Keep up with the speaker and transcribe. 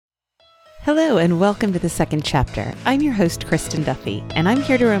Hello and welcome to the second chapter. I'm your host, Kristen Duffy, and I'm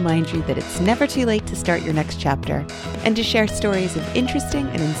here to remind you that it's never too late to start your next chapter and to share stories of interesting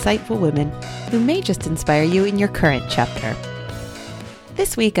and insightful women who may just inspire you in your current chapter.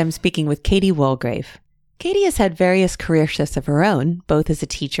 This week, I'm speaking with Katie Waldegrave. Katie has had various career shifts of her own, both as a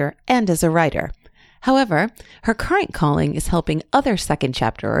teacher and as a writer. However, her current calling is helping other second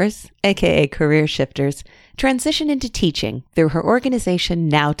chapterers, aka career shifters, transition into teaching through her organization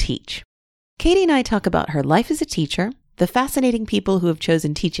Now Teach. Katie and I talk about her life as a teacher, the fascinating people who have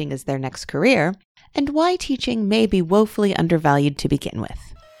chosen teaching as their next career, and why teaching may be woefully undervalued to begin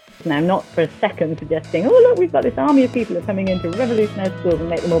with. And I'm not for a second suggesting, oh, look, we've got this army of people who are coming in to revolutionize schools and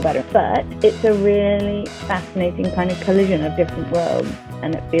make them all better. But it's a really fascinating kind of collision of different worlds.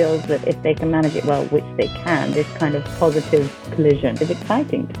 And it feels that if they can manage it well, which they can, this kind of positive collision is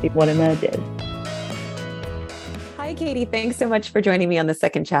exciting to see what emerges. Hi, Katie. Thanks so much for joining me on the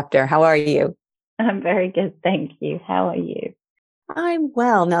second chapter. How are you? I'm very good, thank you. How are you? I'm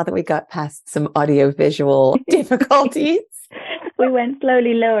well, now that we got past some audio-visual difficulties. We went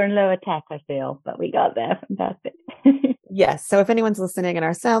slowly lower and lower tech, I feel, but we got there. Fantastic. Yes, so if anyone's listening and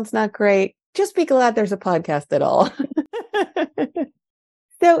our sound's not great, just be glad there's a podcast at all.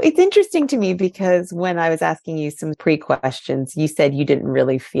 So it's interesting to me because when I was asking you some pre-questions, you said you didn't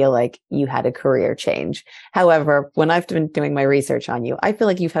really feel like you had a career change. However, when I've been doing my research on you, I feel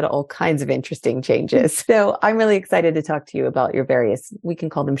like you've had all kinds of interesting changes. So I'm really excited to talk to you about your various, we can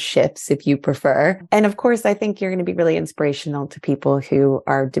call them shifts if you prefer. And of course, I think you're going to be really inspirational to people who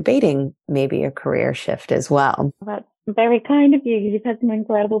are debating maybe a career shift as well. That's very kind of you. You've had some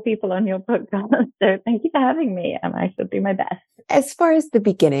incredible people on your podcast. So thank you for having me. And I shall do my best. As far as the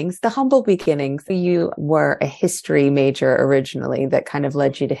beginnings, the humble beginnings, you were a history major originally that kind of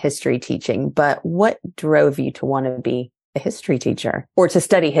led you to history teaching. But what drove you to want to be a history teacher or to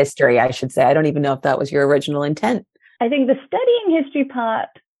study history, I should say? I don't even know if that was your original intent. I think the studying history part,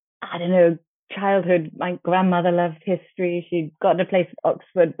 I don't know, childhood, my grandmother loved history. She'd gotten a place at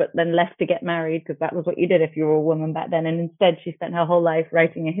Oxford, but then left to get married because that was what you did if you were a woman back then. And instead, she spent her whole life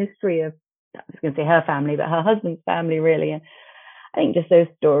writing a history of, I was going to say her family, but her husband's family, really. And I think just those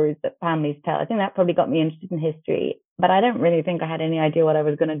stories that families tell, I think that probably got me interested in history. But I don't really think I had any idea what I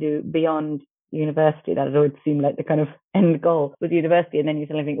was going to do beyond university. That had always seemed like the kind of end goal with university. And then you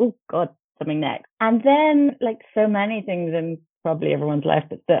suddenly think, oh, God, something next. And then, like so many things in probably everyone's life,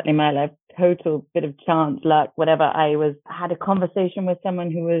 but certainly my life, total bit of chance, luck, whatever. I had a conversation with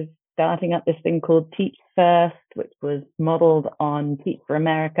someone who was starting up this thing called Teach First, which was modeled on Teach for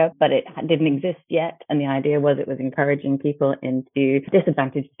America, but it didn't exist yet. And the idea was it was encouraging people into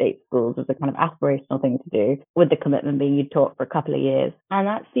disadvantaged state schools as a kind of aspirational thing to do, with the commitment being you taught for a couple of years. And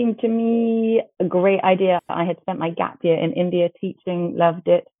that seemed to me a great idea. I had spent my gap year in India teaching, loved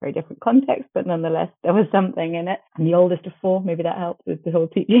it, very different context, but nonetheless, there was something in it. I'm the oldest of four, maybe that helps with the whole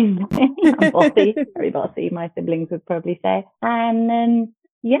teaching thing. I'm bossy, very bossy, my siblings would probably say. And then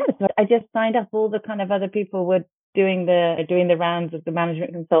so I just signed up. All the kind of other people were doing the rounds of the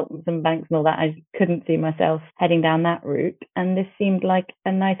management consultants and banks and all that. I couldn't see myself heading down that route. And this seemed like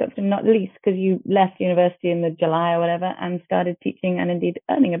a nice option, not least because you left university in the July or whatever and started teaching and indeed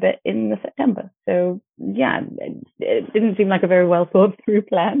earning a bit in the September. So yeah, it didn't seem like a very well thought through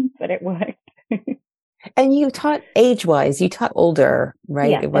plan, but it worked. And you taught age-wise, you taught older, right?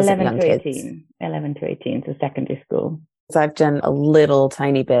 Yeah, it wasn't 11 young to kids. 18, 11 to 18, so secondary school. So I've done a little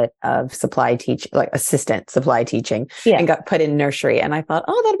tiny bit of supply teaching, like assistant supply teaching, and got put in nursery. And I thought,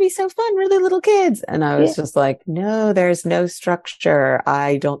 oh, that'd be so fun, really little kids. And I was just like, no, there's no structure.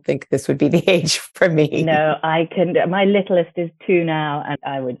 I don't think this would be the age for me. No, I couldn't. My littlest is 2 now, and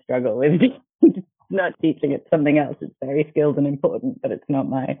I would struggle with not teaching it something else. It's very skilled and important, but it's not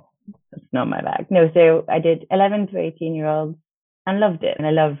my bag. No, so I did 11 to 18-year-olds and loved it. And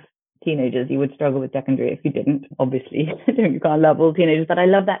I love teenagers. You would struggle with secondary if you didn't, obviously. You can't love all teenagers, but I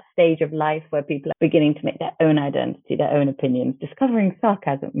love that stage of life where people are beginning to make their own identity, their own opinions, discovering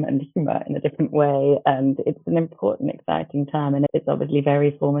sarcasm and humor in a different way. And it's an important, exciting time. And it's obviously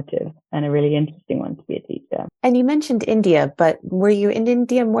very formative and a really interesting one to be a teacher. And you mentioned India, but were you in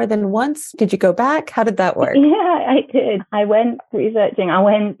India more than once? Did you go back? How did that work? Yeah, I did. I went researching.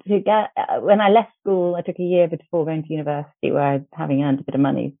 When I left school, I took a year before going to university where I, having earned a bit of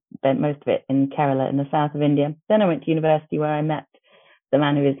money, spent most of it in Kerala in the south of India. Then I went to university where I met the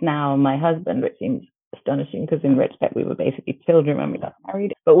man who is now my husband, which seems astonishing because in retrospect, we were basically children when we got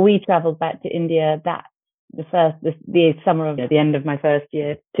married. But we traveled back to India the summer of the end of my first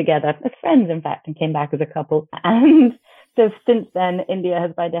year together as friends, in fact, and came back as a couple. And So since then, India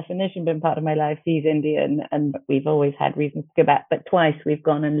has by definition been part of my life. He's Indian and we've always had reasons to go back, but twice we've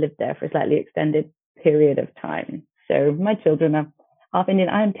gone and lived there for a slightly extended period of time. So my children are half Indian.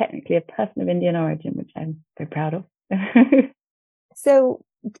 I am technically a person of Indian origin, which I'm very proud of. So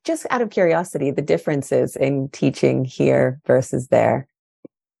just out of curiosity, the differences in teaching here versus there.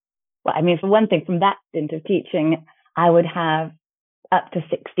 Well, I mean, for one thing, from that stint of teaching, I would have up to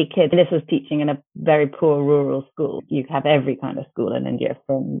 60 kids. This was teaching in a very poor rural school. You have every kind of school in India,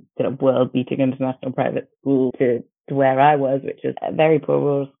 from sort of world-beating international private school to where I was, which was a very poor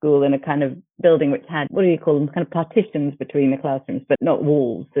rural school in a kind of building which had, what do you call them, kind of partitions between the classrooms, but not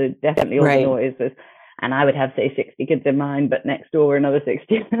walls. So definitely all the noise was, and I would have, say, 60 kids in mine, but next door were another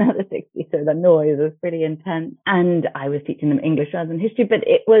 60 and another 60. So the noise was pretty intense. And I was teaching them English rather than history, but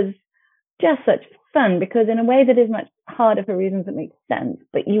it was just such fun because in a way that is much harder for reasons that make sense,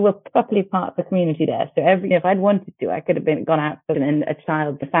 but you were properly part of the community there. So if I'd wanted to, I could have gone out in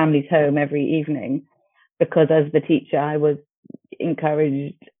the family's home every evening, because as the teacher, I was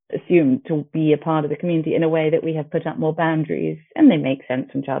assumed to be a part of the community in a way that we have put up more boundaries, and they make sense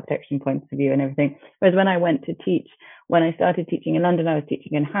from child protection points of view and everything. Whereas when I started teaching in London, I was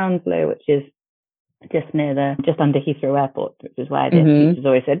teaching in Hounslow, which is just under Heathrow Airport, which is why the teachers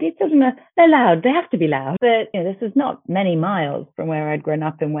always said, these children they're loud, they have to be loud. But this is not many miles from where I'd grown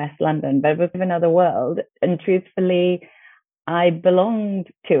up in West London, but it was another world. And truthfully, I belonged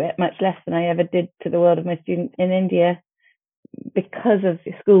to it much less than I ever did to the world of my students in India, because of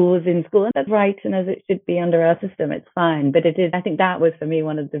school was in school, and that's right, and as it should be under our system, it's fine. But I think that was for me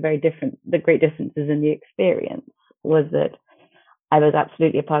one of the great differences in the experience, was that I was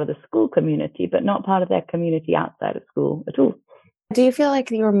absolutely a part of the school community, but not part of their community outside of school at all. Do you feel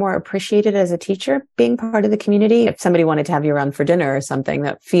like you were more appreciated as a teacher being part of the community? If somebody wanted to have you around for dinner or something,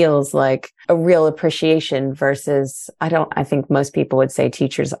 that feels like a real appreciation versus, I think most people would say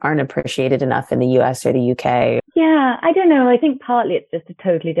teachers aren't appreciated enough in the US or the UK. Yeah, I don't know. I think partly it's just a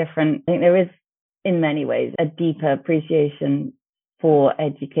totally different, I think there is in many ways a deeper appreciation for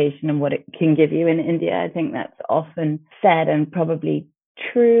education and what it can give you in India. I think that's often said and probably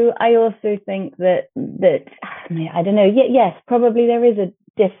true. I also think that I don't know. Yes, probably there is a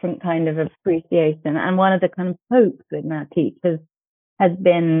different kind of appreciation, and one of the kind of hopes with now teach has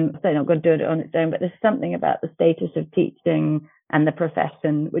been, so not going to do it on its own, but there's something about the status of teaching and the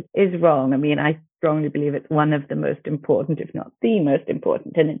profession which is wrong. I mean, I strongly believe it's one of the most important, if not the most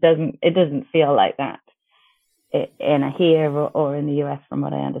important, and it doesn't feel like that in here or in the US from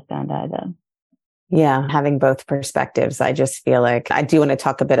what I understand either. Yeah, having both perspectives, I just feel like I do want to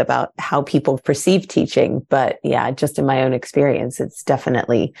talk a bit about how people perceive teaching, but yeah, just in my own experience, it's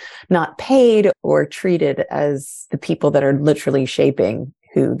definitely not paid or treated as the people that are literally shaping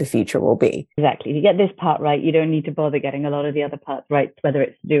who the future will be. Exactly. If you get this part right, you don't need to bother getting a lot of the other parts right, whether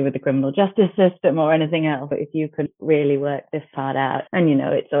it's to do with the criminal justice system or anything else. But if you could really work this part out, and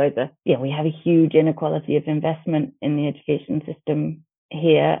it's always we have a huge inequality of investment in the education system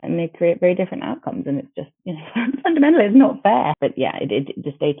here, and they create very different outcomes, and it's just fundamentally it's not fair. But yeah,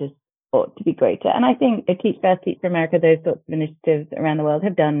 the status ought to be greater, and I think Teach First, Teach for America, those sorts of initiatives around the world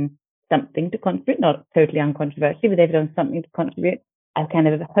have done something to contribute, not totally uncontroversially, but they've done something to contribute. I kind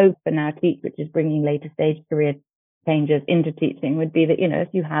of hope for Now Teach, which is bringing later stage career changes into teaching, would be that if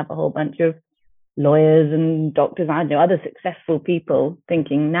you have a whole bunch of lawyers and doctors, I don't know, other successful people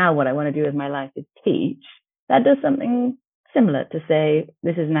thinking, now what I want to do with my life is teach, that does something similar to say,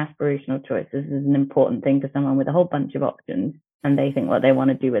 this is an aspirational choice. This is an important thing for someone with a whole bunch of options, and they think what they want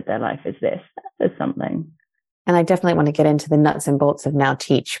to do with their life is this. That's something. And I definitely want to get into the nuts and bolts of Now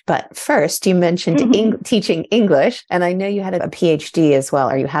Teach. But first, you mentioned teaching English, and I know you had a PhD as well,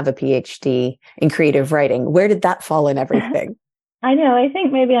 or you have a PhD in creative writing. Where did that fall in everything? I know. I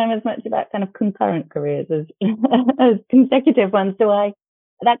think maybe I'm as much about kind of concurrent careers as consecutive ones. So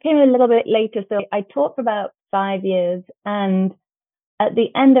that came a little bit later. So I taught for about 5 years, and at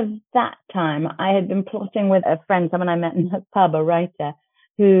the end of that time, I had been plotting with a friend, someone I met in a pub, a writer,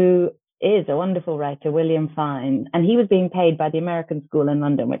 who is a wonderful writer, William Fine, and he was being paid by the American School in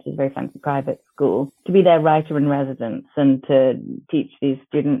London, which is a very fancy private school, to be their writer in residence and to teach these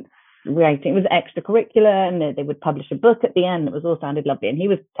students writing. It was extracurricular, and they would publish a book at the end. It was all sounded lovely, and he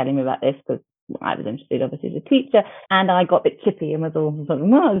was telling me about this because I was interested, obviously, as a teacher, and I got a bit chippy and was all sort of,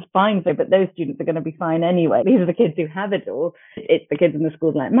 well, it's fine, but those students are going to be fine anyway. These are the kids who have it all. It's the kids in the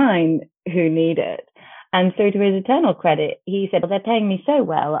schools like mine who need it. And so to his eternal credit, he said, well, they're paying me so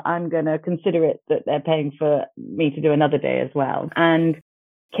well, I'm going to consider it that they're paying for me to do another day as well. And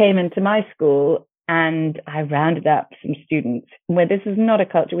came into my school And I rounded up some students where this is not a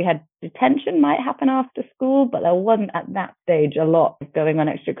culture. We had detention might happen after school, but there wasn't at that stage a lot going on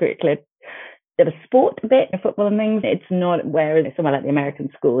extracurricular. There was sport a bit, football and things. It's not where somewhere like the American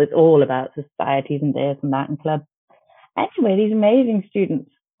school, it's all about societies and this and that and clubs. Anyway, these amazing students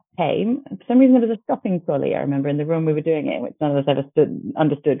came. For some reason, there was a shopping trolley, I remember, in the room we were doing it, which none of us ever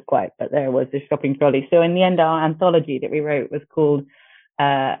understood quite, but there was this shopping trolley. So in the end, our anthology that we wrote was called,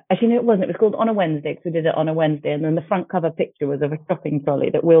 actually, no, it wasn't. It was called On a Wednesday, because we did it on a Wednesday. And then the front cover picture was of a shopping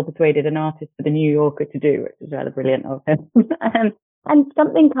trolley that Will persuaded an artist for the New Yorker to do, which was rather brilliant of him. And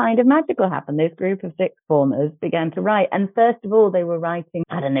something kind of magical happened. This group of sixth formers began to write. And first of all, they were writing,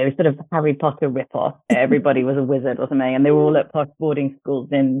 I don't know, sort of Harry Potter ripoff. Everybody was a wizard or something. And they were all at posh boarding schools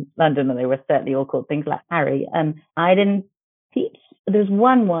in London. And they were certainly all called things like Harry. And I didn't teach. There's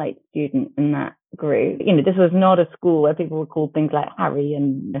one white student in that group. You know, this was not a school where people were called things like Harry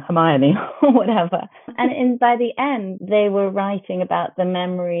and Hermione or whatever. And by the end, they were writing about the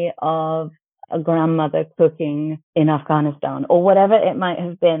memory of a grandmother cooking in Afghanistan or whatever it might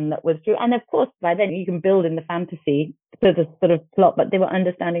have been that was true. And of course, by then you can build in the fantasy to the sort of plot, but they were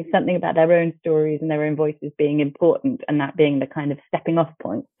understanding something about their own stories and their own voices being important, and that being the kind of stepping off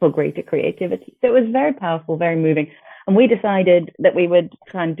point for greater creativity. So it was very powerful, very moving. And we decided that we would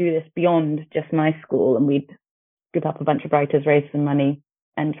try and do this beyond just my school, and we'd group up a bunch of writers, raise some money,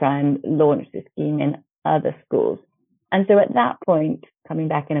 and try and launch this scheme in other schools. And so at that point, coming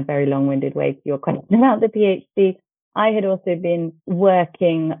back in a very long-winded way to your question about the PhD, I had also been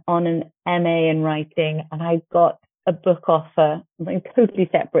working on an MA in writing, and I got a book offer, something totally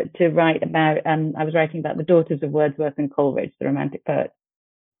separate, to write about, I was writing about the daughters of Wordsworth and Coleridge, the Romantic poets.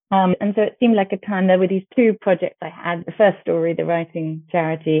 And so it seemed like a time. There were these two projects I had, the first story, the writing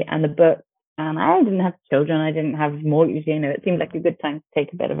charity, and the book. And I didn't have children. I didn't have mortgage, you know, it seemed like a good time to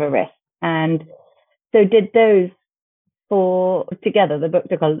take a bit of a risk. And so did those four together. The book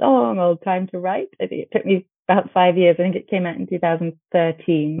took a long old time to write. I think it took me about 5 years. I think it came out in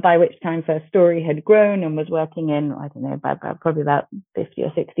 2013, by which time First Story had grown and was working in, I don't know, probably about 50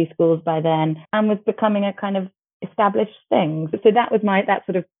 or 60 schools by then, and was becoming a kind of established thing. So that was that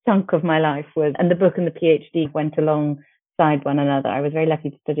sort of chunk of my life was, and the book and the PhD went alongside one another. I was very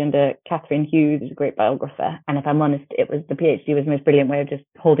lucky to study under Catherine Hughes, who's a great biographer. And if I'm honest, the PhD was the most brilliant way of just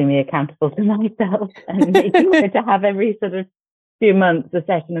holding me accountable to myself and making sure to have every sort of few months a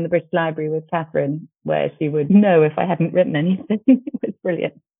session in the British Library with Catherine, where she would know if I hadn't written anything. It was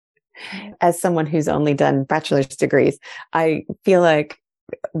brilliant. As someone who's only done bachelor's degrees, I feel like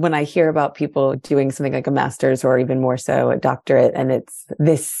when I hear about people doing something like a master's or even more so a doctorate, and it's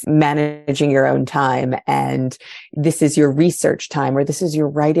this managing your own time and this is your research time or this is your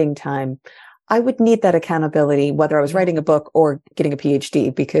writing time, I would need that accountability, whether I was writing a book or getting a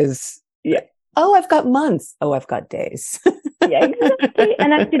PhD, because, oh, I've got months. Oh, I've got days. Yeah, exactly.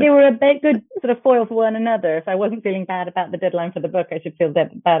 And actually, they were a bit good sort of foil for one another. If I wasn't feeling bad about the deadline for the book, I should feel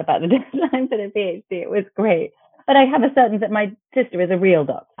bad about the deadline for the PhD. It was great. But I have a certain that my sister is a real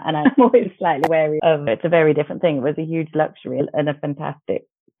doctor, and I'm always slightly wary of it. It's a very different thing. It was a huge luxury and a fantastic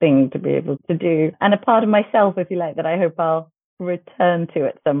thing to be able to do. And a part of myself, if you like, that I hope I'll return to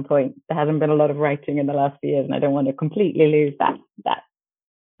at some point. There hasn't been a lot of writing in the last few years, and I don't want to completely lose that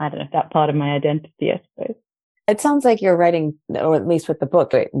I don't know, that part of my identity, I suppose. It sounds like you're writing, or at least with the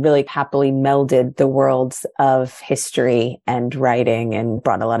book, it really happily melded the worlds of history and writing and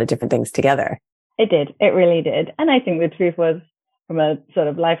brought a lot of different things together. It did. It really did. And I think the truth was, from a sort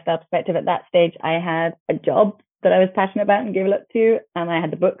of lifestyle perspective, at that stage, I had a job that I was passionate about and gave a lot to, and I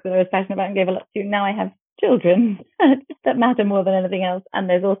had the book that I was passionate about and gave a lot to. Now I have children that matter more than anything else, and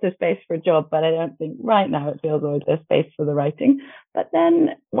there's also space for a job, but I don't think right now it feels always there's space for the writing. But then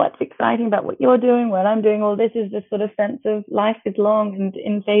what's exciting about what you're doing, what I'm doing, all this is this sort of sense of life is long and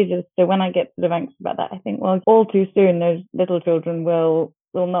in phases. So when I get sort of anxious about that, I think, well, all too soon those little children will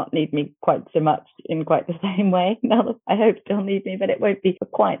not need me quite so much in quite the same way. No, I hope they'll need me, but it won't be for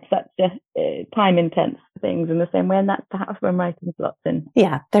quite such a time-intense things in the same way. And that's perhaps when writing slots in.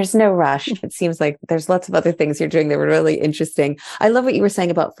 Yeah, there's no rush. It seems like there's lots of other things you're doing that were really interesting. I love what you were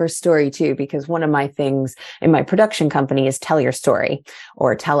saying about First Story too, because one of my things in my production company is tell your story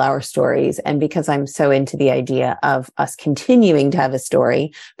or tell our stories. And because I'm so into the idea of us continuing to have a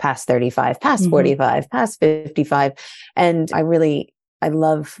story past 35, past 45, past 55, and I really I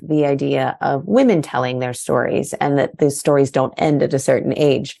love the idea of women telling their stories and that those stories don't end at a certain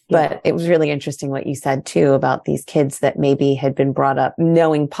age. Yeah. But it was really interesting what you said too about these kids that maybe had been brought up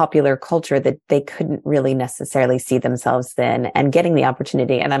knowing popular culture that they couldn't really necessarily see themselves in, and getting the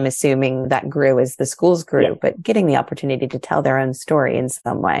opportunity. And I'm assuming that grew as the schools grew, Yeah. but getting the opportunity to tell their own story in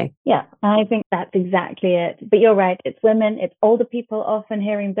some way. Yeah, I think that's exactly it. But you're right. It's women, it's older people often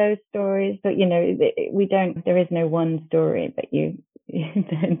hearing those stories. But, there is no one story, but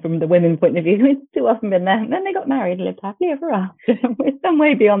from the women's point of view, it's too often been there. And then they got married and lived happily ever after. We're some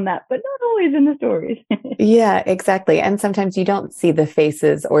way beyond that, but not always in the stories. Yeah, exactly. And sometimes you don't see the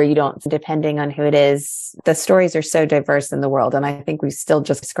faces, or you don't, depending on who it is. The stories are so diverse in the world. And I think we still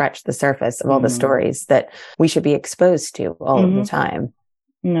just scratched the surface of all the stories that we should be exposed to all of the time.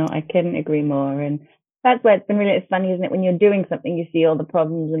 No, I couldn't agree more. And that's where it's funny, isn't it? When you're doing something, you see all the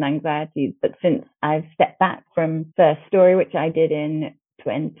problems and anxieties. But since I've stepped back from First Story, which I did in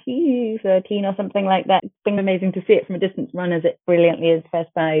 2013 or something like that, it's been amazing to see it from a distance, run as it brilliantly is, first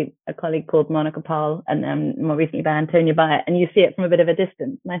by a colleague called Monica Paul, and then more recently by Antonia Byatt. And you see it from a bit of a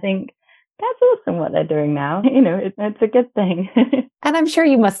distance. And I think that's awesome what they're doing now. It's a good thing. And I'm sure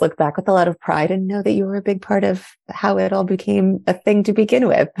you must look back with a lot of pride and know that you were a big part of how it all became a thing to begin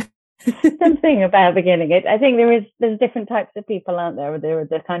with. Something about beginning it. I think there's different types of people, aren't there? There are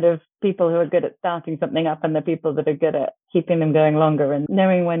the kind of people who are good at starting something up, and the people that are good at keeping them going longer. And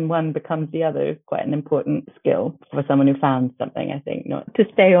knowing when one becomes the other is quite an important skill for someone who found something, I think, not to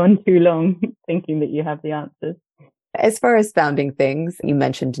stay on too long thinking that you have the answers. As far as founding things, you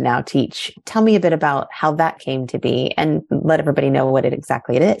mentioned Now Teach. Tell me a bit about how that came to be, and let everybody know what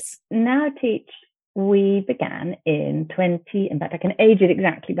exactly it is. Now Teach, we began in in fact, I can age it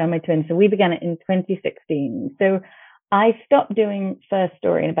exactly by my twin. So we began it in 2016. So I stopped doing First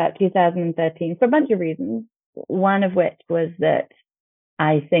Story in about 2013 for a bunch of reasons. One of which was that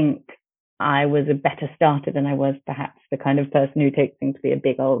I think I was a better starter than I was perhaps the kind of person who takes things to be a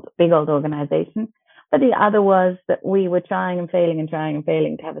big old organization. But the other was that we were trying and failing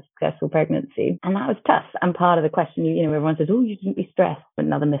to have a successful pregnancy. And that was tough. And part of the question, everyone says, oh, you shouldn't be stressed.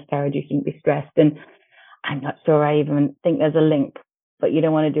 Another miscarriage, you shouldn't be stressed. And I'm not sure I even think there's a link, but you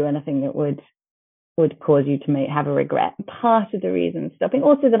don't want to do anything that would cause you to have a regret. Part of the reason stopping,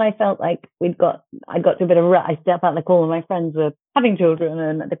 also that I felt like I got to a bit of a rut. I felt like all of my friends were having children,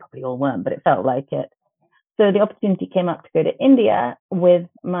 and they probably all weren't, but it felt like it. So the opportunity came up to go to India with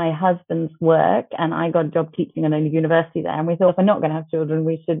my husband's work, and I got a job teaching at a university there. And we thought, if we're not going to have children,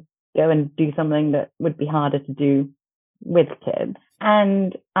 we should go and do something that would be harder to do with kids.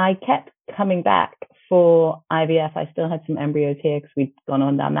 And I kept coming back for IVF. I still had some embryos here because we'd gone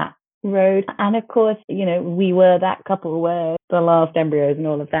on down that road. And of course, we were that couple where the last embryos and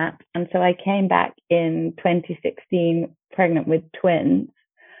all of that. And so I came back in 2016 pregnant with twins,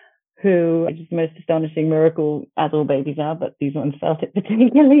 who is the most astonishing miracle, as all babies are, but these ones felt it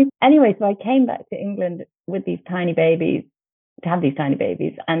particularly. Anyway, so I came back to England with these tiny babies, to have these tiny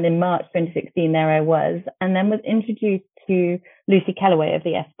babies. And in March 2016, there I was, and then was introduced to Lucy Kellaway of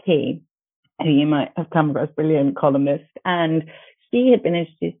the FT, who you might have come across, brilliant columnist. And she had been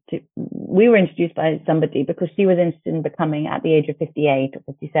we were introduced by somebody because she was interested in becoming, at the age of 58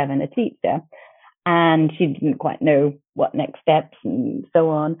 or 57, a teacher. And she didn't quite know what next steps and so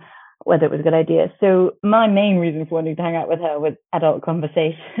on, whether it was a good idea. So my main reason for wanting to hang out with her was adult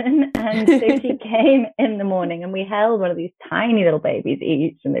conversation. And so she came in the morning, and we held one of these tiny little babies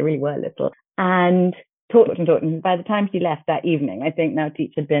each, and they really were little, and talked. And by the time she left that evening, I think Now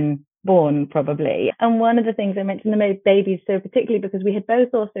Teach had been born probably. And one of the things I mentioned the babies, so particularly because we had both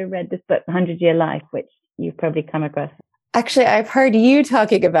also read this book, 100-Year Life, which you've probably come across. Actually, I've heard you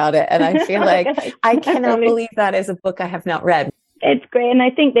talking about it, and I feel like I cannot believe that is a book I have not read. It's great. And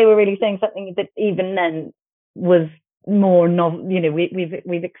I think they were really saying something that even then was more novel.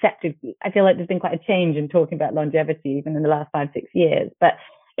 We've accepted. I feel like there's been quite a change in talking about longevity even in the last 5-6 years. But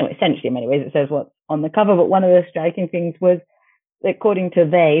essentially, in many ways, it says what's on the cover. But one of the striking things was, according to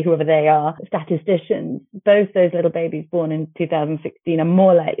whoever they are, statisticians, both those little babies born in 2016 are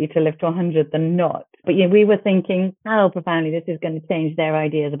more likely to live to 100 than not. But we were thinking how profoundly this is going to change their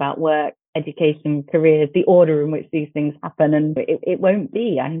ideas about work, education, careers, the order in which these things happen. And it won't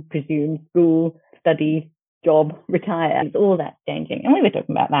be, I presume, school, study, job, retire. It's all that's changing. And we were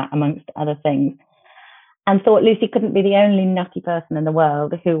talking about that amongst other things. And thought Lucy couldn't be the only nutty person in the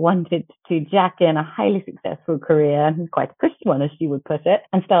world who wanted to jack in a highly successful career, quite a Christian one, as she would put it,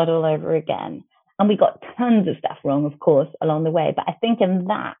 and start all over again. And we got tons of stuff wrong, of course, along the way. But I think in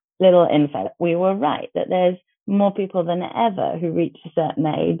that little insight, we were right, that there's more people than ever who reach a certain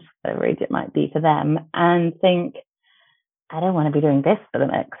age, whatever age it might be for them, and think, I don't want to be doing this for the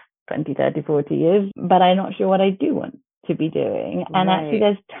next 20, 30, 40 years, but I'm not sure what I do want to be doing. And actually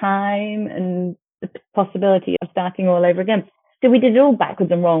there's time and the possibility of starting all over again. So we did it all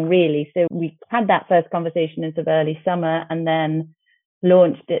backwards and wrong, really. So we had that first conversation in sort of early summer and then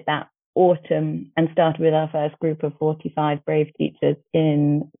launched it that autumn and started with our first group of 45 brave teachers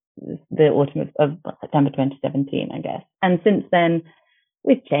in the autumn of September 2017, I guess. And since then,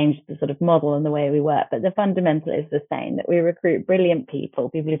 we've changed the sort of model and the way we work, but the fundamental is the same, that we recruit brilliant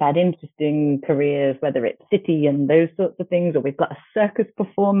people who've had interesting careers, whether it's city and those sorts of things, or we've got a circus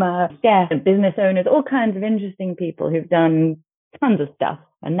performer, chef and business owners, all kinds of interesting people who've done tons of stuff.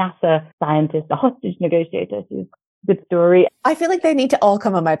 A NASA scientist, a hostage negotiator, who's a good story. I feel like they need to all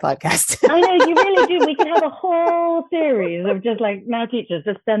come on my podcast. I know, you really do. We could have a whole series of just like Now Teachers,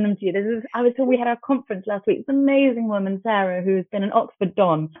 just send them to you. I was told we had our conference last week. This amazing woman, Sarah, who's been an Oxford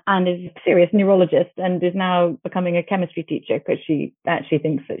Don and is a serious neurologist and is now becoming a chemistry teacher because she actually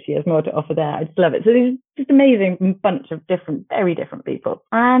thinks that she has more to offer there. I just love it. So there's just an amazing bunch of very different people.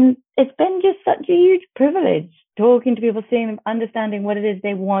 And it's been just such a huge privilege talking to people, seeing them, understanding what it is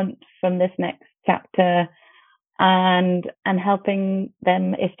they want from this next chapter, and helping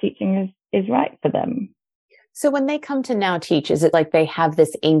them if teaching is right for them. So when they come to Now Teach, is it like they have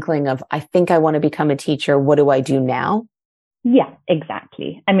this inkling of, I think I want to become a teacher. What do I do now? Yeah,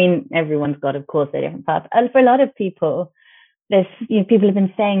 exactly. I mean, everyone's got, of course, their different paths. And for a lot of people, people have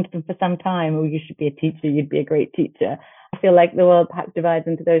been saying to them for some time, oh, you should be a teacher. You'd be a great teacher. I feel like the world perhaps divides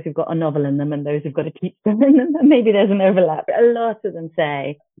into those who've got a novel in them and those who've got a teacher in them. And maybe there's an overlap. But a lot of them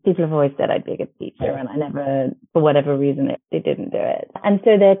say, people have always said I'd be a good teacher, and I never, for whatever reason, they didn't do it. And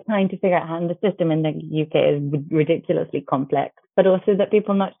so they're trying to figure out how the system in the UK is ridiculously complex, but also that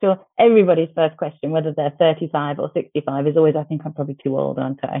people are not sure. Everybody's first question, whether they're 35 or 65, is always, I think I'm probably too old,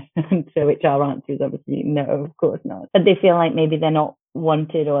 aren't I? And so which our answer is obviously no, of course not. But they feel like maybe they're not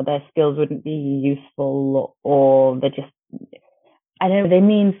wanted, or their skills wouldn't be useful, or they're just, I don't know, they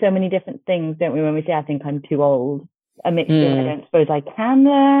mean so many different things, don't we, when we say, I think I'm too old. A mixture. I don't suppose I can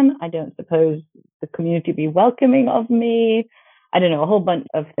learn. I don't suppose the community will be welcoming of me. I don't know, a whole bunch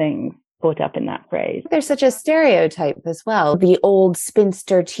of things caught up in that phrase. There's such a stereotype as well. The old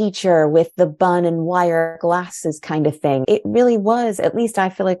spinster teacher with the bun and wire glasses kind of thing. It really was, at least I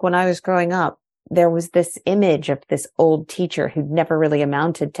feel like when I was growing up, there was this image of this old teacher who'd never really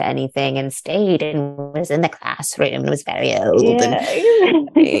amounted to anything and stayed and was in the classroom and was very old.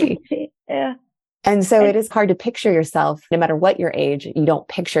 Yeah. And so it is hard to picture yourself, no matter what your age, you don't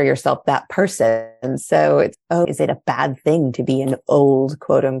picture yourself that person. So it's, is it a bad thing to be an old,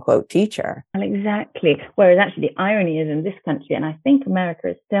 quote unquote, teacher? Well, exactly. Whereas actually the irony is in this country, and I think America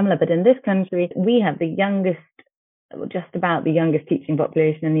is similar, but in this country, we have the youngest, just about the youngest teaching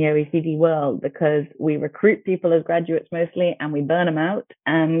population in the OECD world, because we recruit people as graduates mostly and we burn them out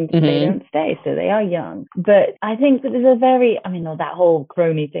and they don't stay. So they are young. But I think that there's that whole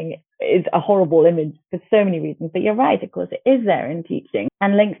crony thing is a horrible image for so many reasons. But you're right, of course, it is there in teaching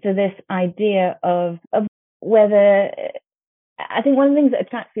and links to this idea of whether, I think one of the things that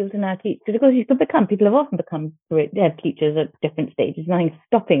attracts people to Now Teach, because of course people have often become teachers at different stages, nothing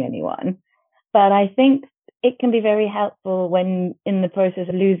stopping anyone. But I think it can be very helpful when in the process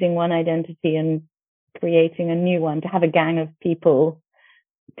of losing one identity and creating a new one, to have a gang of people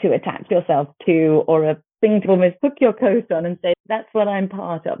to attach yourself to, or a thing to almost hook your coat on and say, that's what I'm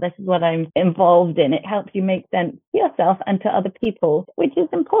part of, this is what I'm involved in. It helps you make sense to yourself and to other people, which is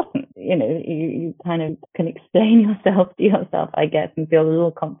important. You know, you kind of can explain yourself to yourself, I guess, and feel a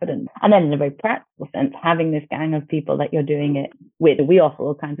little confident. And then in a very practical sense, having this gang of people that you're doing it with, we offer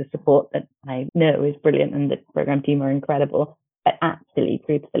all kinds of support that I know is brilliant, and the program team are incredible. But actually,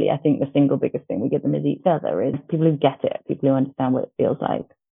 truthfully, I think the single biggest thing we give them is each other, is people who get it, people who understand what it feels like.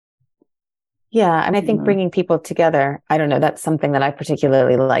 Yeah. And I think bringing people together, I don't know, that's something that I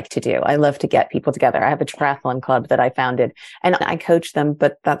particularly like to do. I love to get people together. I have a triathlon club that I founded and I coach them,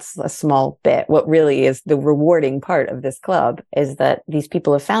 but that's a small bit. What really is the rewarding part of this club is that these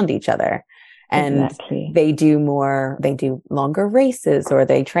people have found each other and they do longer races, or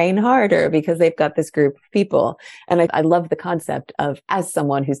they train harder because they've got this group of people. And I love the concept of, as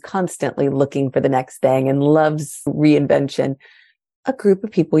someone who's constantly looking for the next thing and loves reinvention, a group of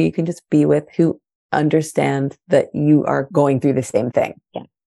people you can just be with who understand that you are going through the same thing. Yeah,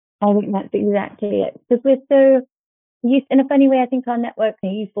 I think that's exactly it. Because we're so used, in a funny way, I think our networks,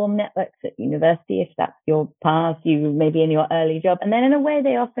 you form networks at university, if that's your path, you maybe in your early job. And then in a way,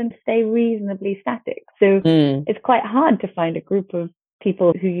 they often stay reasonably static. So it's quite hard to find a group of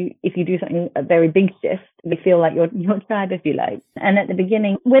people who, if you do something, a very big shift, they feel like your tribe, if you like. And at the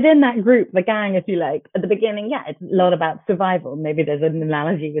beginning, within that group, the gang, if you like, at the beginning, yeah, it's a lot about survival. Maybe there's an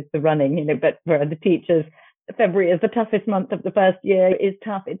analogy with the running, but for the teachers, February is the toughest month of the first year. It's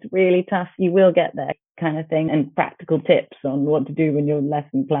tough. It's really tough. You will get there, kind of thing. And practical tips on what to do when your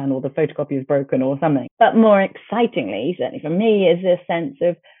lesson plan or the photocopy is broken or something. But more excitingly, certainly for me, is this sense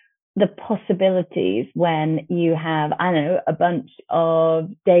of the possibilities when you have, a bunch of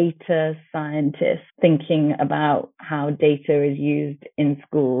data scientists thinking about how data is used in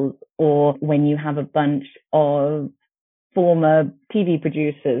schools, or when you have a bunch of former TV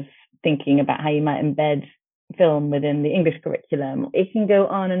producers thinking about how you might embed film within the English curriculum. It can go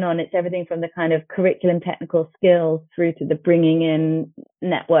on and on. It's everything from the kind of curriculum technical skills through to the bringing in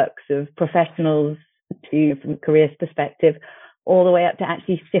networks of professionals to, from a careers perspective, all the way up to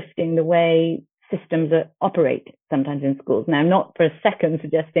actually shifting the way systems operate sometimes in schools. Now, I'm not for a second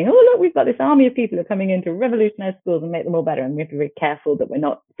suggesting, oh, look, we've got this army of people who are coming in to revolutionize schools and make them all better. And we have to be very careful that we're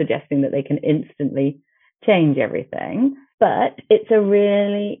not suggesting that they can instantly change everything. But it's a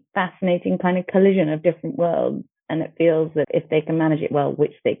really fascinating kind of collision of different worlds. And it feels that if they can manage it well,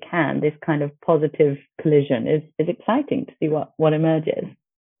 which they can, this kind of positive collision is exciting to see what emerges.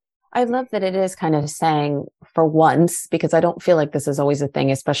 I love that it is kind of saying for once, because I don't feel like this is always a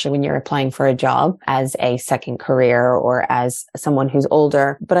thing, especially when you're applying for a job as a second career or as someone who's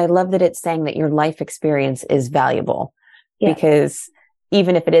older. But I love that it's saying that your life experience is valuable, because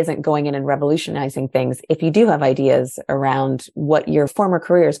even if it isn't going in and revolutionizing things, if you do have ideas around what your former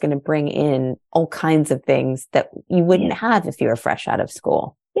career is going to bring in all kinds of things that you wouldn't have if you were fresh out of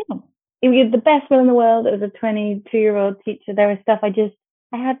school. Yeah. If you had the best will in the world as a 22-year-old teacher, there was stuff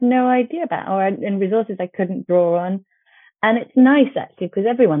I had no idea about, and resources I couldn't draw on. And it's nice, actually, because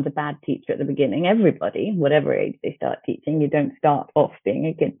everyone's a bad teacher at the beginning. Everybody, whatever age they start teaching, you don't start off being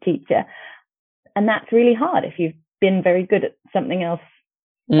a good teacher. And that's really hard if you've been very good at something else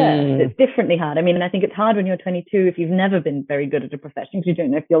first. It's differently hard. I mean, I think it's hard when you're 22 if you've never been very good at a profession, because you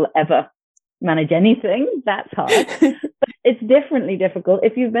don't know if you'll ever manage anything. That's hard. But it's differently difficult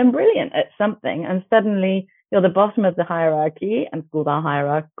if you've been brilliant at something and suddenly you're the bottom of the hierarchy, and schools are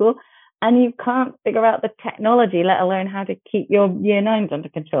hierarchical, and you can't figure out the technology, let alone how to keep your year nines under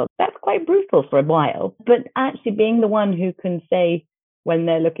control. That's quite brutal for a while. But actually being the one who can say, when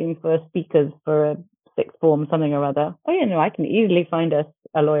they're looking for speakers for a sixth form, something or other, I can easily find a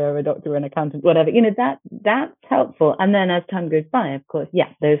lawyer, a doctor, an accountant, whatever, that's helpful. And then as time goes by, of course,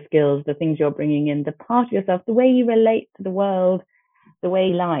 those skills, the things you're bringing in, the part of yourself, the way you relate to the world, the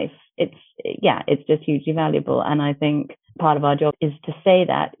way life, it's just hugely valuable. And I think part of our job is to say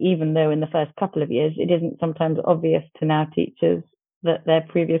that, even though in the first couple of years, it isn't sometimes obvious to now teachers that their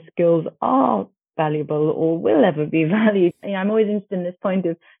previous skills are valuable or will ever be valued. I'm always interested in this point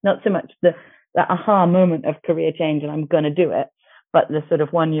of not so much the aha moment of career change and I'm going to do it, but the sort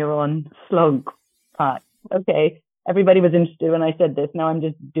of 1 year on slog part. Okay, everybody was interested when I said this. Now I'm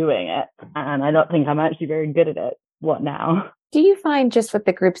just doing it. And I don't think I'm actually very good at it. What now? Do you find, just with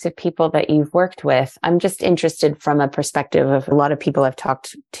the groups of people that you've worked with, I'm just interested from a perspective of a lot of people I've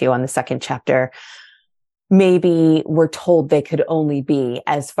talked to on the second chapter, maybe were told they could only be,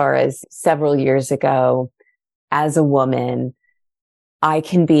 as far as several years ago, as a woman, I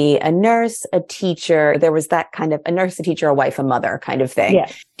can be a nurse, a teacher. There was that kind of a nurse, a teacher, a wife, a mother kind of thing. Yeah.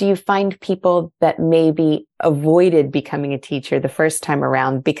 Do you find people that maybe avoided becoming a teacher the first time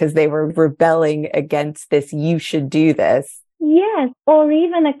around because they were rebelling against this, you should do this? Yes. Or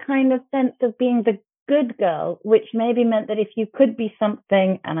even a kind of sense of being the good girl, which maybe meant that if you could be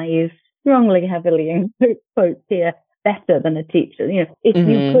something, and I use strongly, heavily in quotes here, better than a teacher, if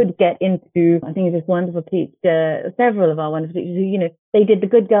you could get into, I think it's this wonderful teacher, several of our wonderful teachers who, they did the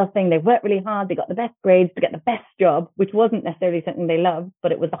good girl thing. They worked really hard. They got the best grades to get the best job, which wasn't necessarily something they loved,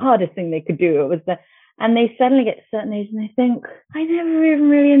 but it was the hardest thing they could do. And they suddenly get to a certain age and they think, I never even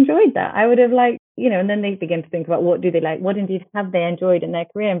really enjoyed that. I would have liked, and then they begin to think about what do they like? What indeed have they enjoyed in their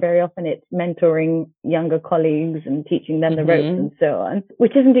career? And very often it's mentoring younger colleagues and teaching them the ropes and so on,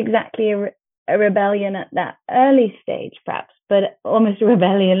 which isn't exactly a rebellion at that early stage, perhaps, but almost a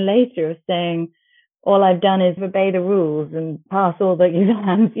rebellion later of saying, all I've done is obey the rules and pass all the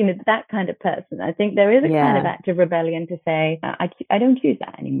exams, that kind of person. I think there is a kind of act of rebellion to say, I don't choose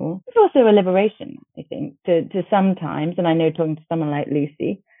that anymore. It's also a liberation, I think, to sometimes, and I know talking to someone like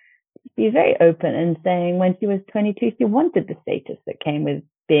Lucy, be very open and saying when she was 22, she wanted the status that came with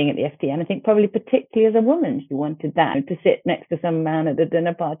being at the FT. And I think probably particularly as a woman, she wanted that, to sit next to some man at the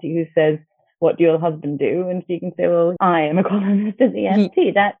dinner party who says, what do your husband do? And she can say, well, I am a columnist at the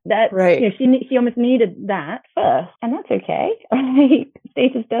FT. That right. She almost needed that first, and that's okay. Right?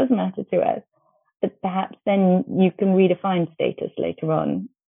 Status does matter to us, but perhaps then you can redefine status later on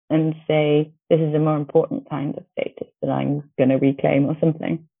and say, this is a more important kind of status that I'm going to reclaim or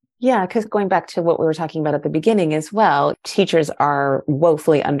something. Yeah, because going back to what we were talking about at the beginning as well, teachers are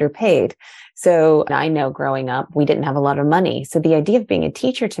woefully underpaid. So I know growing up, we didn't have a lot of money. So the idea of being a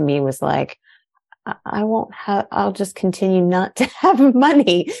teacher to me was like, I'll just continue not to have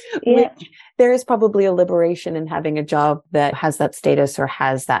money. Yeah. Which there is probably a liberation in having a job that has that status or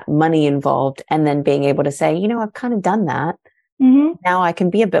has that money involved, and then being able to say, I've kind of done that. Mm-hmm. Now I can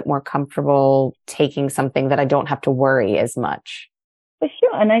be a bit more comfortable taking something that I don't have to worry as much. For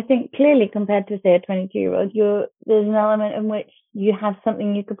sure. And I think clearly compared to, say, a 22-year-old, there's an element in which you have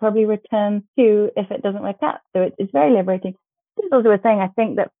something you could probably return to if it doesn't work out. So it's very liberating. This is also a thing, I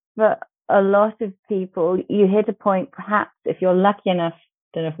think, that for a lot of people, you hit a point, perhaps, if you're lucky enough,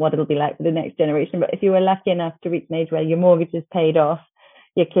 don't know what it'll be like for the next generation, but if you were lucky enough to reach an age where your mortgage is paid off,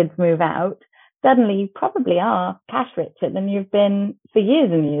 your kids move out, suddenly you probably are cash richer than you've been for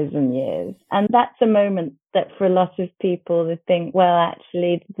years and years and years. And that's a moment that for a lot of people they think, well,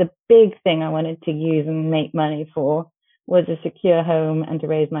 actually, the big thing I wanted to use and make money for was a secure home and to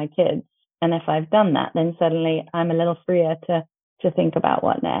raise my kids. And if I've done that, then suddenly I'm a little freer to think about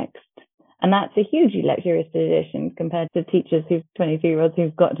what next. And that's a hugely luxurious position compared to teachers 23-year-olds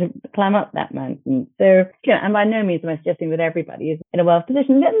who've got to climb up that mountain. So, and by no means am I suggesting that everybody is in a wealth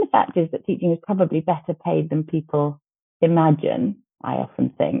position. And the fact is that teaching is probably better paid than people imagine, I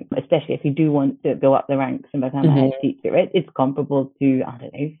often think, especially if you do want to go up the ranks and become a head teacher. It's comparable to,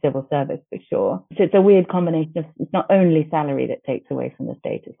 civil service for sure. So it's a weird combination of, it's not only salary that takes away from the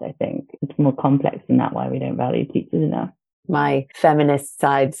status, I think. It's more complex than that, why we don't value teachers enough. My feminist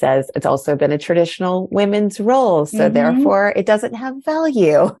side says it's also been a traditional women's role. So therefore it doesn't have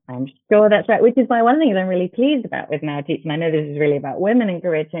value. I'm sure that's right, which is why one of the things I'm really pleased about with Now Teaching, I know this is really about women and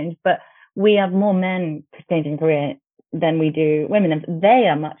career change, but we have more men changing career than we do women. And they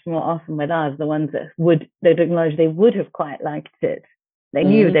are much more often with us, the ones that acknowledge they would have quite liked it. They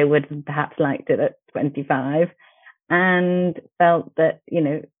knew they would have perhaps liked it at 25 and felt that,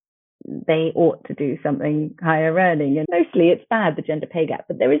 they ought to do something higher earning. And mostly it's bad, the gender pay gap,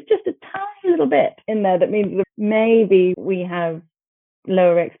 but there is just a tiny little bit in there that means that maybe we have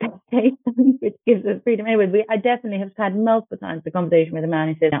lower expectations, which gives us freedom. Anyway, I definitely have had multiple times the conversation with a man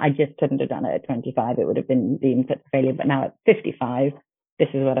who said, I just couldn't have done it at 25. It would have been deemed such a failure. But now at 55, this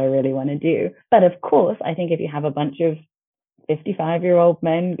is what I really want to do. But of course, I think if you have a bunch of 55-year-old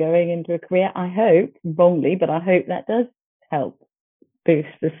men going into a career, I hope, wrongly, but I hope that does help boost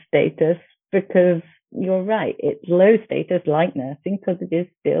the status, because you're right, it's low status like nursing because it is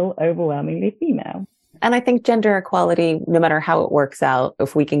still overwhelmingly female. And I think gender equality, no matter how it works out,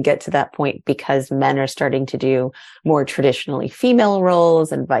 if we can get to that point, because men are starting to do more traditionally female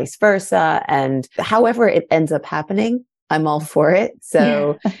roles and vice versa, and however it ends up happening, I'm all for it.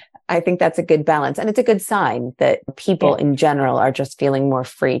 So I think that's a good balance. And it's a good sign that people in general are just feeling more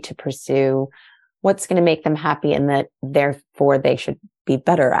free to pursue what's going to make them happy, and that therefore they should be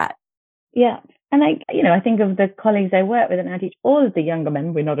better at. Yeah. And I think of the colleagues I work with and I teach, all of the younger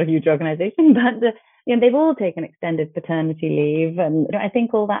men, we're not a huge organization, but they've all taken extended paternity leave. And I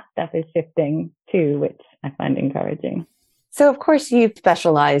think all that stuff is shifting too, which I find encouraging. So, of course, you've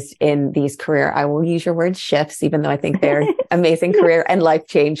specialized in these career, I will use your word shifts, even though I think they're amazing career and life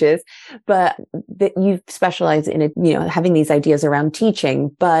changes, but that you've specialized in it, having these ideas around teaching.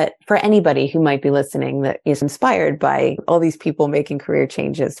 But for anybody who might be listening that is inspired by all these people making career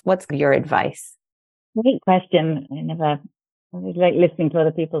changes, what's your advice? Great question. I was like listening to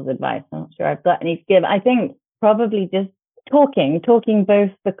other people's advice. I'm not sure I've got any to give. I think probably just talking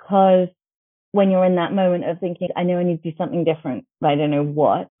both because when you're in that moment of thinking, I know I need to do something different, but I don't know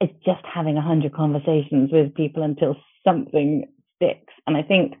what, it's just having 100 conversations with people until something sticks. And I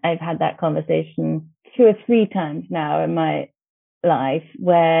think I've had that conversation 2 or 3 times now in my life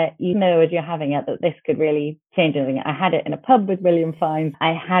where as you're having it, that this could really change anything. I had it in a pub with William Fiennes.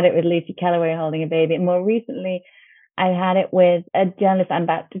 I had it with Lucy Kellaway holding a baby. And more recently, I had it with a journalist. I'm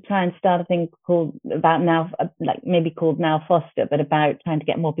about to try and start a thing called Now Foster, but about trying to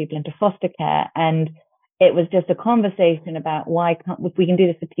get more people into foster care. And it was just a conversation about if we can do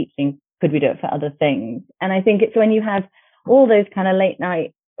this for teaching, could we do it for other things? And I think it's when you have all those kind of late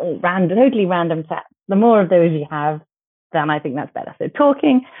night, totally random chats, the more of those you have, then I think that's better. So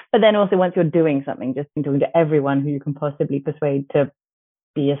talking, but then also once you're doing something, just talking to everyone who you can possibly persuade to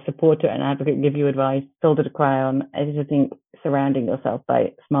be a supporter and advocate, give you advice, shoulder to cry on. I just think surrounding yourself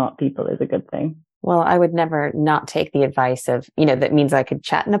by smart people is a good thing. Well, I would never not take the advice of, that means I could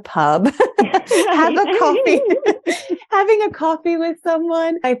chat in a pub, have a coffee, having a coffee with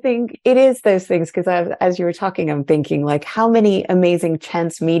someone. I think it is those things, because as you were talking, I'm thinking like how many amazing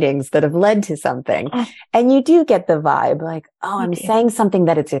chance meetings that have led to something. And you do get the vibe like, oh, I'm saying something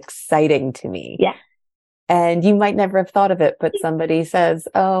that it's exciting to me. Yeah. And you might never have thought of it, but somebody says,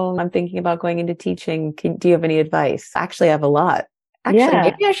 oh, I'm thinking about going into teaching. Do you have any advice? Actually, I have a lot. Actually,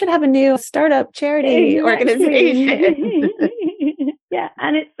 maybe I should have a new startup charity organization. Yeah,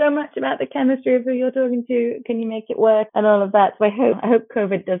 and it's so much about the chemistry of who you're talking to. Can you make it work and all of that? So I hope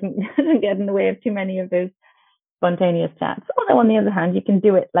COVID doesn't get in the way of too many of those spontaneous chats. Although on the other hand, you can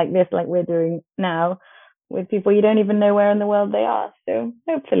do it like this, like we're doing now, with people you don't even know where in the world they are. So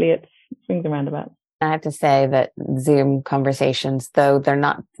hopefully it swings around about. I have to say that Zoom conversations, though they're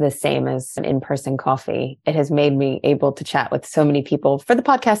not the same as an in-person coffee, it has made me able to chat with so many people for the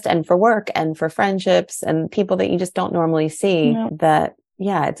podcast and for work and for friendships and people that you just don't normally see. That,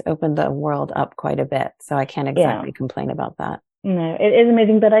 it's opened the world up quite a bit. So I can't exactly complain about that. No, it is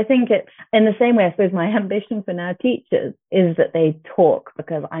amazing. But I think it's in the same way, I suppose my ambition for now teachers is that they talk,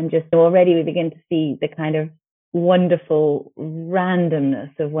 because I'm just already, we begin to see the kind of wonderful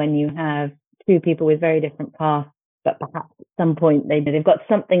randomness of when you have two people with very different paths, but perhaps at some point they've got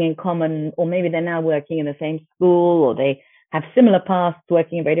something in common, or maybe they're now working in the same school, or they have similar paths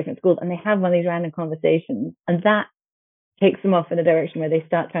working in very different schools, and they have one of these random conversations, and that takes them off in a direction where they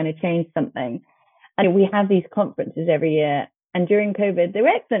start trying to change something. And we have these conferences every year, and during COVID they were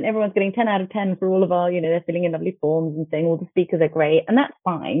excellent. Everyone's getting 10 out of 10 for all of our, they're filling in lovely forms and saying all the speakers are great, and that's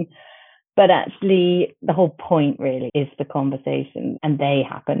fine. But actually, the whole point really is the conversation, and they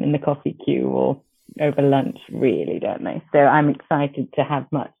happen in the coffee queue or over lunch, really, don't they? So I'm excited to have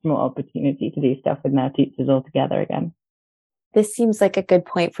much more opportunity to do stuff with now teachers all together again. This seems like a good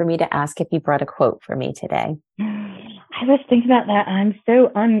point for me to ask if you brought a quote for me today. I was thinking about that. I'm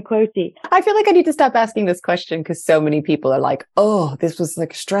so unquotey. I feel like I need to stop asking this question, because so many people are like, oh, this was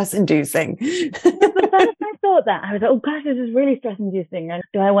like stress inducing. I thought that. I was like, oh gosh, this is really stress inducing. And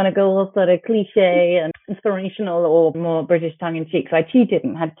do I want to go all sort of cliche and inspirational, or more British tongue in cheek? So I cheated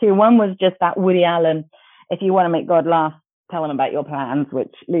and had two. One was just that Woody Allen, if you want to make God laugh, tell him about your plans,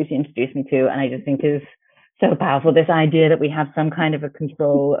 which Lucy introduced me to. And I just think is so powerful, this idea that we have some kind of a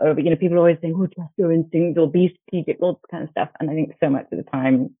control over, people always think, oh, trust your instincts or be strategic, all this kind of stuff. And I think so much of the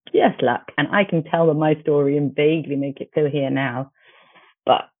time, just luck. And I can tell them my story and vaguely make it cohere now,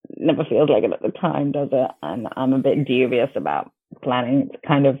 but never feels like it at the time, does it? And I'm a bit dubious about planning to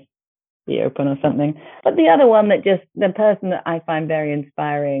kind of be open or something. But the other one that just, the person that I find very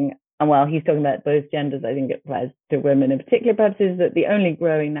inspiring, and while he's talking about both genders, I think it applies to women in particular, perhaps, is that the only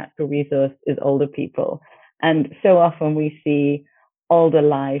growing natural resource is older people. And so often we see older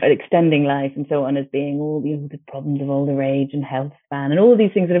life, extending life and so on, as being all the problems of older age and health span and all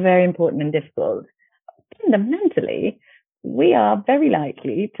these things that are very important and difficult. Fundamentally, we are very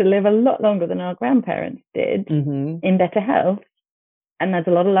likely to live a lot longer than our grandparents did in better health. And there's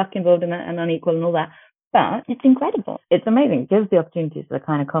a lot of luck involved in that, and unequal and all that. But it's incredible. It's amazing. It gives the opportunities for the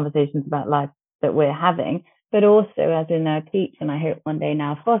kind of conversations about life that we're having. But also, as we now teach, and I hope one day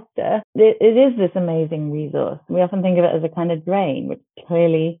now foster, it is this amazing resource. We often think of it as a kind of drain, which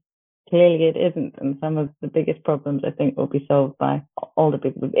clearly it isn't. And some of the biggest problems, I think, will be solved by older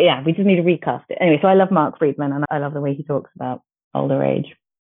people. Yeah, we just need to recast it. Anyway, so I love Mark Friedman, and I love the way he talks about older age.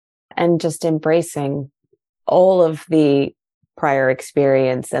 And just embracing all of the prior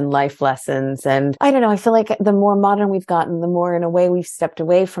experience and life lessons. And I don't know, I feel like the more modern we've gotten, the more in a way we've stepped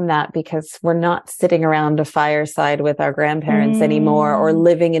away from that, because we're not sitting around a fireside with our grandparents anymore, or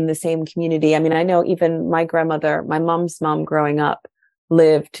living in the same community. I mean, I know even my grandmother, my mom's mom growing up,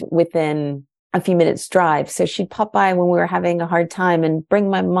 lived within a few minutes drive. So she'd pop by when we were having a hard time and bring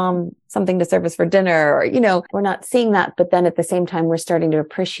my mom something to serve us for dinner, or, we're not seeing that. But then at the same time, we're starting to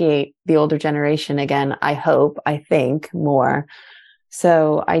appreciate the older generation again, I think more.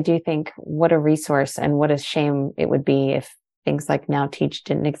 So I do think what a resource, and what a shame it would be if things like Now Teach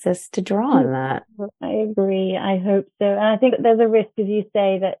didn't exist to draw on that. I agree. I hope so. And I think there's a risk, as you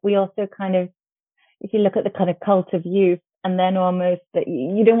say, that we also kind of, if you look at the kind of cult of youth, and then almost that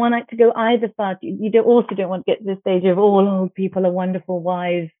you don't want it to go either far. You don't want to get to the stage of all old people are wonderful,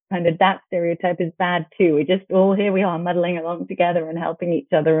 wise, kind of that stereotype is bad too. We just all, here we are muddling along together and helping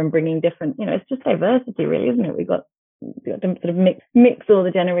each other and bringing different, it's just diversity really, isn't it? We've got to sort of mix all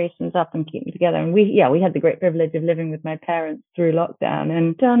the generations up and keep them together. And we had the great privilege of living with my parents through lockdown,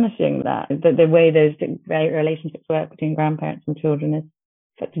 and astonishing that the way those relationships work between grandparents and children is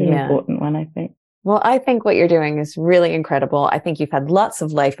such an important one, I think. Well, I think what you're doing is really incredible. I think you've had lots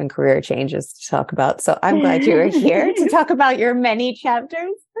of life and career changes to talk about. So I'm glad you are here to talk about your many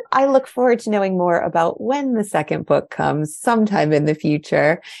chapters. I look forward to knowing more about when the second book comes sometime in the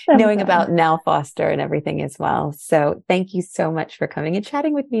future, knowing about Nell Foster and everything as well. So thank you so much for coming and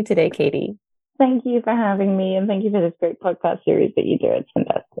chatting with me today, Katie. Thank you for having me, and thank you for this great podcast series that you do. It's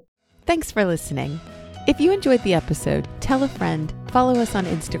fantastic. Thanks for listening. If you enjoyed the episode, tell a friend, follow us on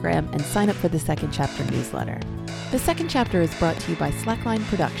Instagram, and sign up for the Second Chapter newsletter. The Second Chapter is brought to you by Slackline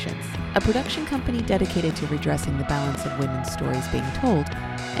Productions, a production company dedicated to redressing the balance of women's stories being told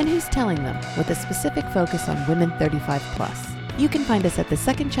and who's telling them, with a specific focus on women 35 plus. You can find us at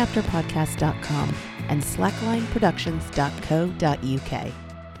thesecondchapterpodcast.com and slacklineproductions.co.uk.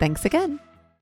 Thanks again.